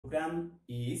program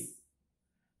is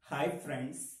Hi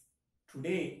friends,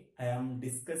 today I am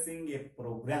discussing a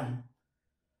program.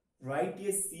 Write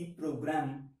a C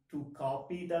program to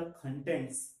copy the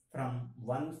contents from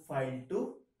one file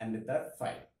to another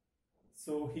file.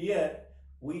 So here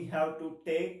we have to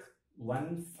take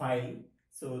one file.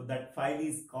 So that file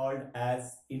is called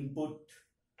as input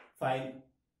file.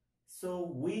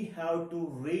 So we have to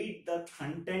read the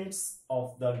contents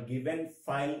of the given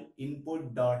file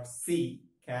input.c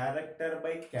character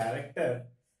by character.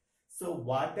 So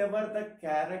whatever the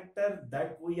character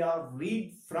that we are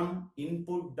read from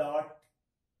input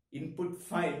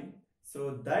file,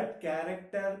 so that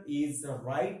character is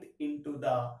right into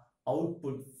the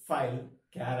output file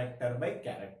character by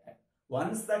character.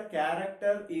 Once the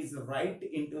character is right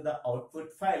into the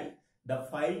output file, the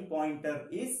file pointer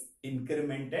is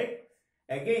incremented.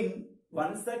 Again,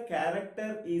 once the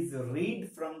character is read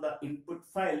from the input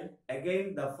file,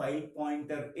 again the file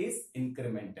pointer is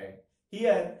incremented.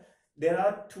 Here there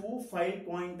are two file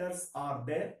pointers are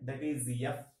there, that is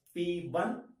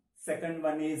fp1, second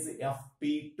one is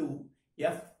fp2.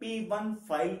 fp1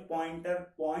 file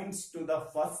pointer points to the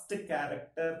first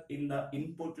character in the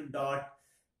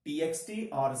input.txt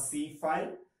or C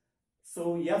file.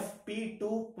 So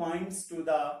fp2 points to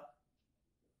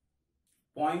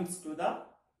the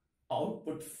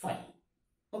output file.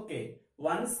 Okay,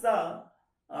 once the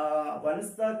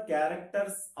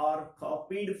characters are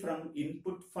copied from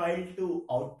input file to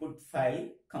output file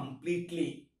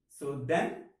completely, so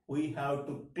then we have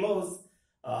to close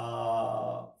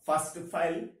first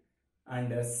file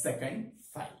and second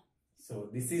file. So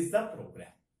this is the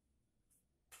program.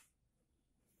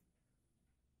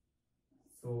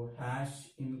 So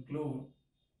hash include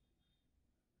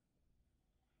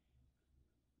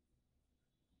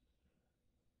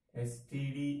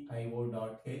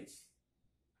stdio.h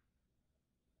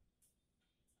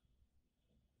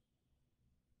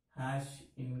hash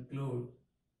include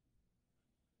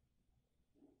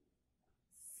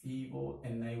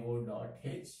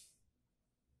conio.h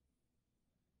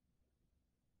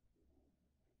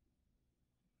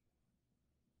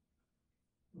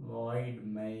void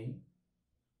main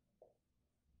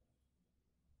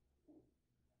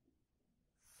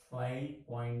file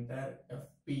pointer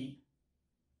fp1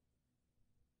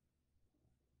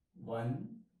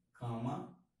 comma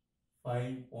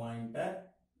file pointer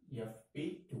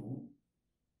fp2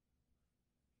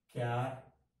 char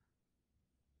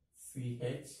ch,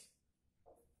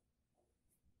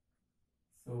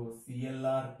 so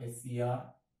clr ser,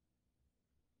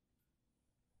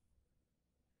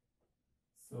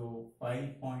 so file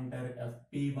pointer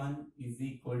fp1 is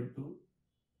equal to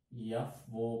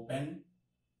fopen,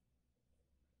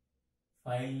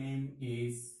 file name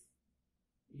is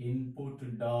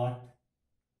input.c,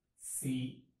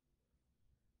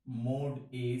 mode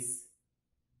is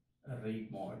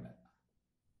read mode.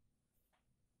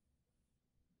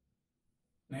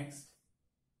 Next,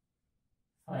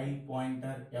 file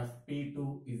pointer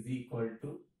fp2 is equal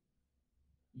to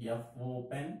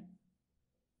fopen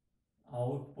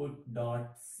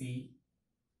output.c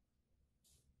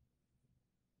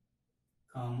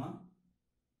comma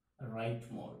write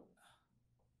mode.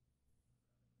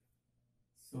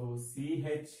 So ch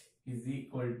is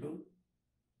equal to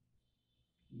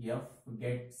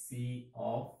get c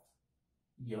of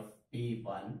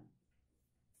fp1,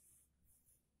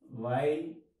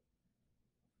 while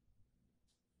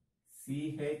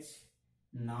ch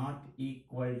not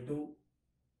equal to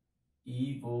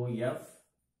eof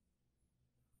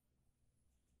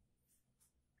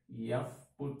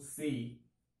put c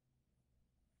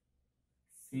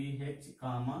ch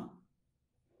comma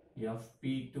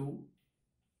fp2,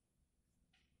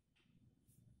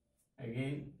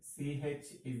 again ch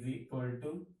is equal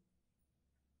to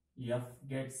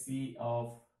get c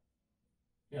of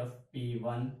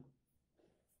fp1,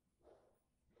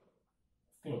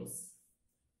 close.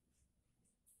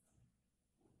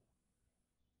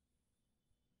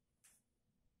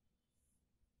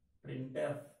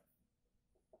 Printf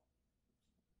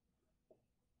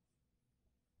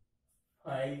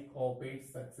file copied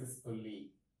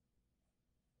successfully.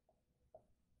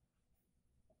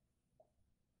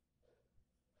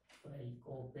 File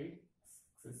copied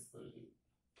successfully.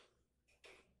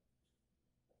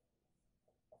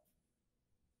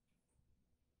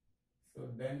 So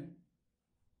then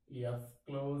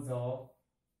close of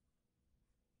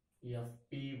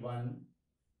fp1,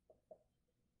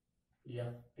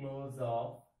 close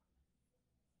of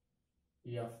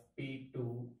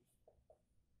fp2,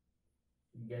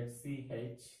 get ch,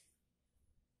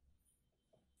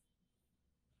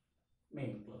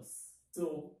 main close.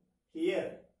 So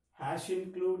here hash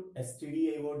include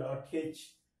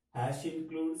stdio.h, hash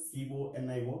include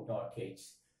conio.h.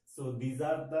 So these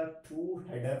are the two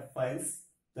header files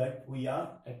that we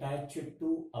are attached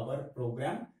to our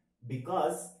program,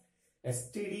 because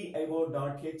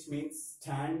stdio.h means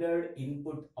standard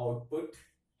input output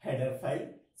header file.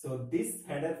 So this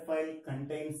header file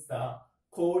contains the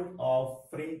code of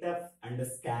printf and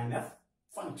scanf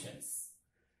functions.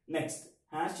 Next,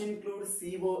 hash include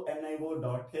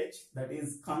conio.h, that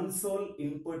is console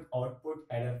input output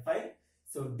header file.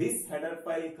 So this header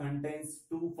file contains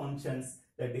two functions,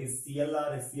 that is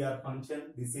CLR SCR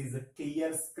function. This is a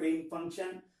clear screen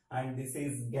function, and this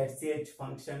is getCH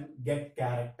function, get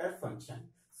character function.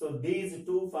 So these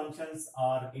two functions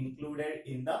are included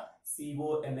in the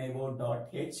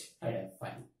conio.h header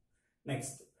file.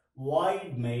 Next,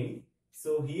 void main.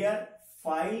 So here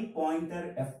file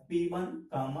pointer fp1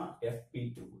 comma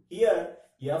fp2. Here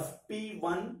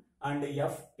fp1 and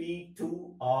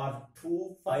fp2 are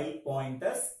two file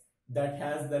pointers that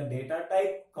has the data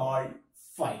type called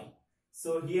file.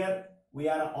 So here we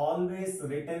are always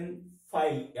written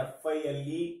file, file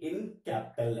in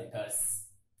capital letters.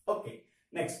 Okay.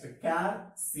 Next,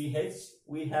 char ch,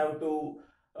 we have to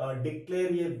declare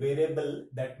a variable.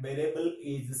 That variable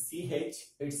is ch,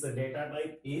 its data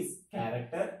type is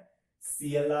character,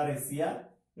 CLR SCR.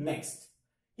 Next,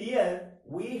 here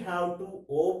we have to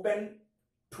open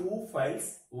two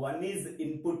files. One is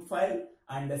input file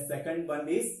and the second one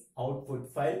is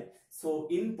output file. So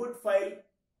input file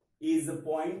is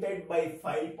pointed by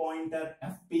file pointer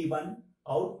fp1,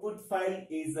 output file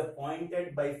is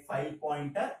pointed by file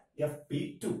pointer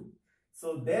fp2.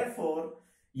 So therefore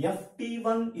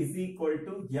fp1 is equal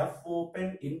to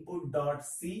fopen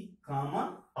input.c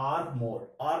comma r mode.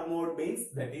 R mode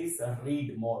means that is a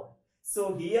read mode.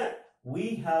 So here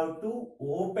we have to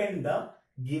open the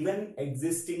given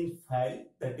existing file,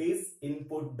 that is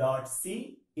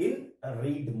input.c, in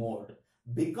read mode,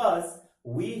 because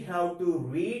we have to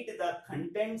read the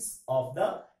contents of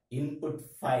the input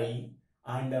file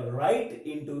and write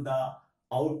into the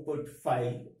output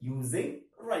file using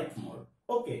write mode.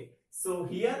 Okay, so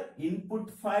here input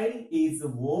file is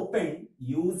opened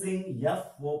using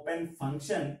fopen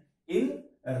function in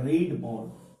read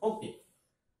mode. Okay,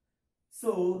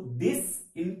 so this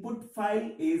input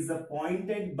file is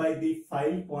pointed by the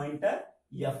file pointer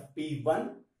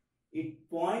fp1. It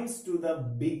points to the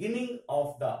beginning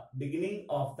of the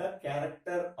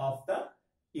character of the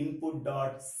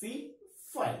input.c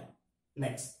file.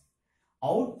 Next,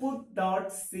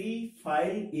 output.c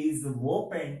file is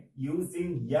opened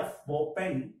using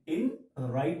fopen in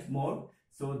write mode.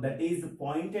 So that is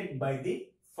pointed by the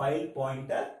file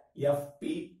pointer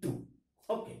fp2.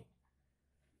 Okay.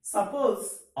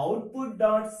 Suppose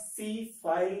output.c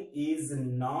file is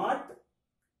not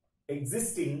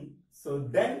existing, so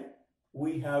then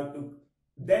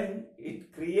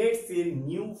it creates a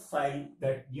new file,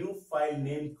 that new file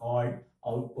name called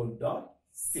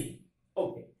output.c.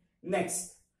 Okay.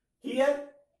 Next, here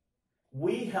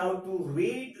we have to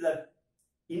read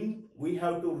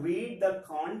the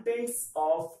contents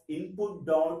of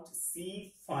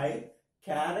input.c file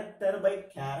character by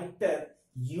character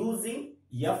using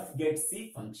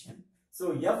fgetc function.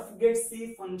 So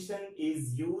fgetc function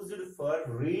is used for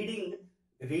reading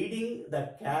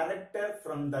the character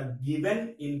from the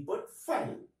given input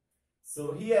file.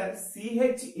 So here ch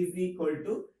is equal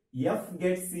to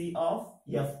fgetc of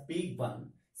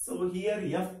fp1. So here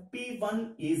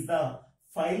fp1 is the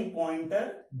file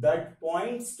pointer that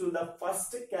points to the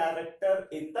first character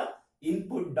in the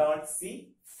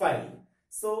input.c file.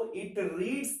 So it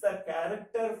reads the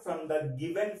character from the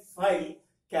given file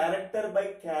character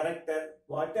by character.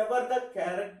 Whatever the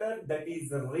character that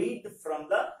is read from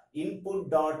the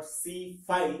input.c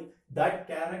file, that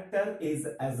character is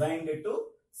assigned to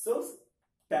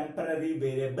temporary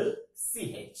variable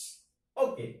ch.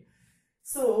 Okay.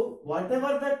 So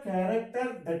whatever the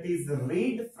character that is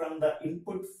read from the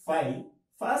input file,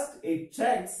 first it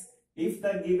checks if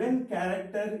the given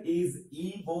character is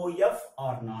EOF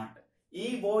or not.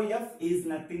 EOF is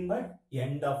nothing but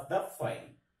end of the file.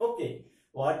 Okay.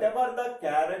 Whatever the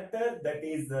character that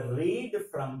is read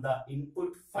from the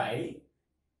input file,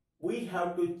 we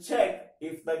have to check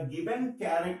if the given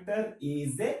character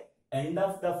is a end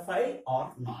of the file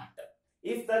or not.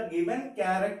 If the given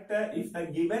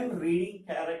reading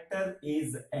character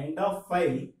is end of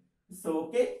file, so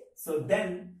okay, so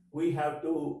then we have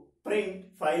to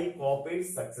print file copied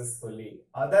successfully.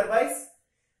 Otherwise,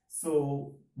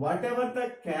 so whatever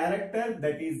the character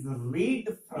that is read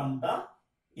from the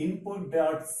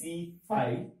input.c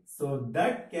file, so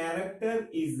that character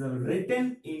is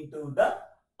written into the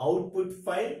output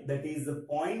file that is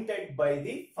pointed by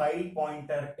the file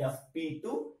pointer fp2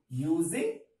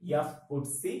 using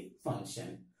fputC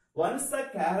function. Once the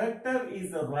character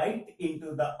is write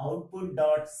into the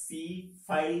output.c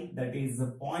file that is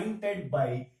pointed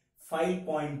by file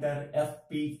pointer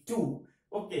fp2,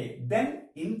 okay, then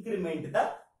increment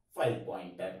the file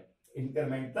pointer.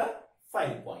 Increment the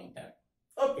file pointer.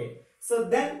 Okay, so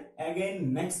then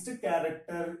again next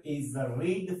character is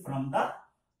read from the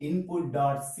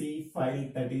input.c file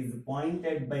that is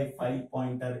pointed by file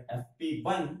pointer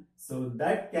fp1. So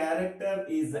that character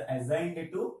is assigned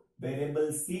to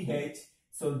variable ch.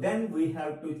 So then we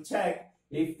have to check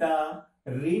if the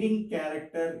reading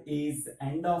character is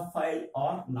end of file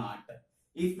or not.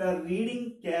 If the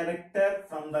reading character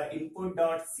from the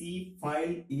input.c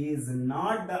file is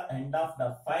not the end of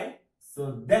the file,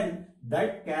 so then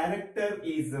that character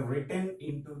is written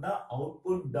into the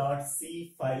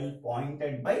output.c file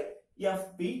pointed by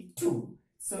fp2.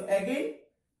 So again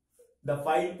the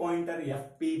file pointer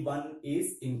fp1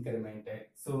 is incremented.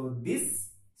 So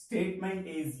this statement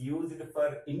is used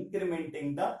for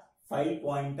incrementing the file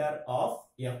pointer of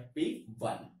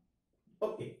fp1.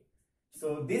 Okay.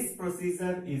 So this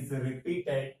procedure is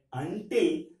repeated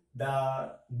until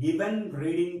the given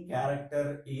reading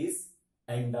character is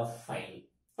end of file.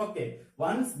 Okay,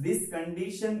 once this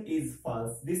condition is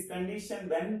false, this condition,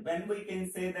 when we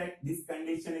can say that this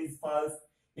condition is false,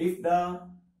 if the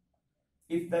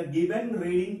given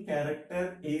reading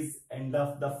character is end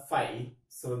of the file,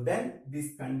 so then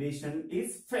this condition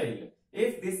is failed.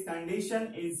 If this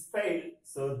condition is failed,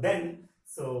 so then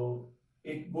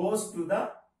it goes to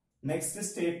the next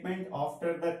statement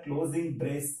after the closing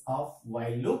brace of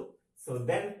while loop. So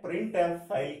then printf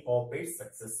file copied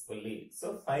successfully.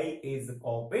 So file is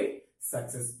copied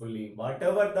successfully.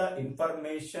 Whatever the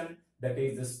information that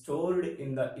is stored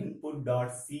in the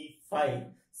input.c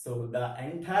file, so the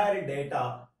entire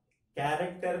data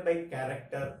character by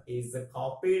character is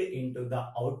copied into the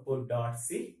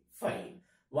output.c file.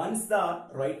 Once the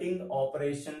writing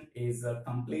operation is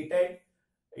completed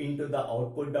into the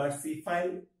output.c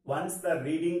file, once the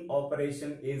reading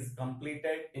operation is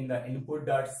completed in the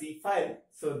input.c file,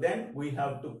 so then we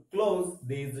have to close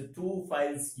these two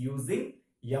files using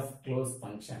fclose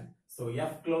function. So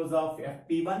fclose of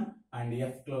fp1 and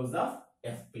fclose of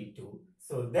fp2.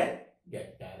 So then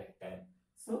get character.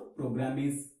 So program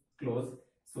is closed.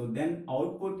 So then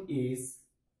output is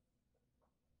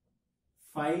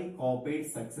file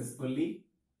copied successfully.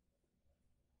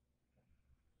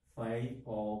 File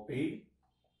copied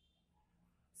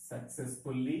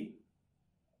successfully.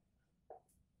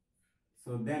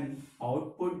 So then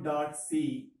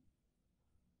output.c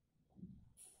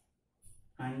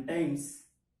contains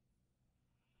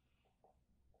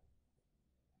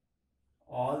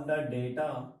all the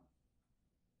data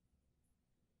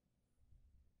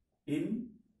in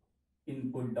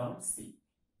input.c.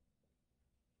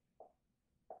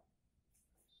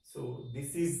 So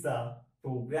this is the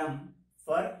program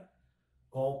for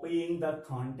copying the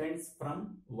contents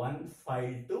from one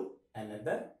file to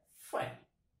another file.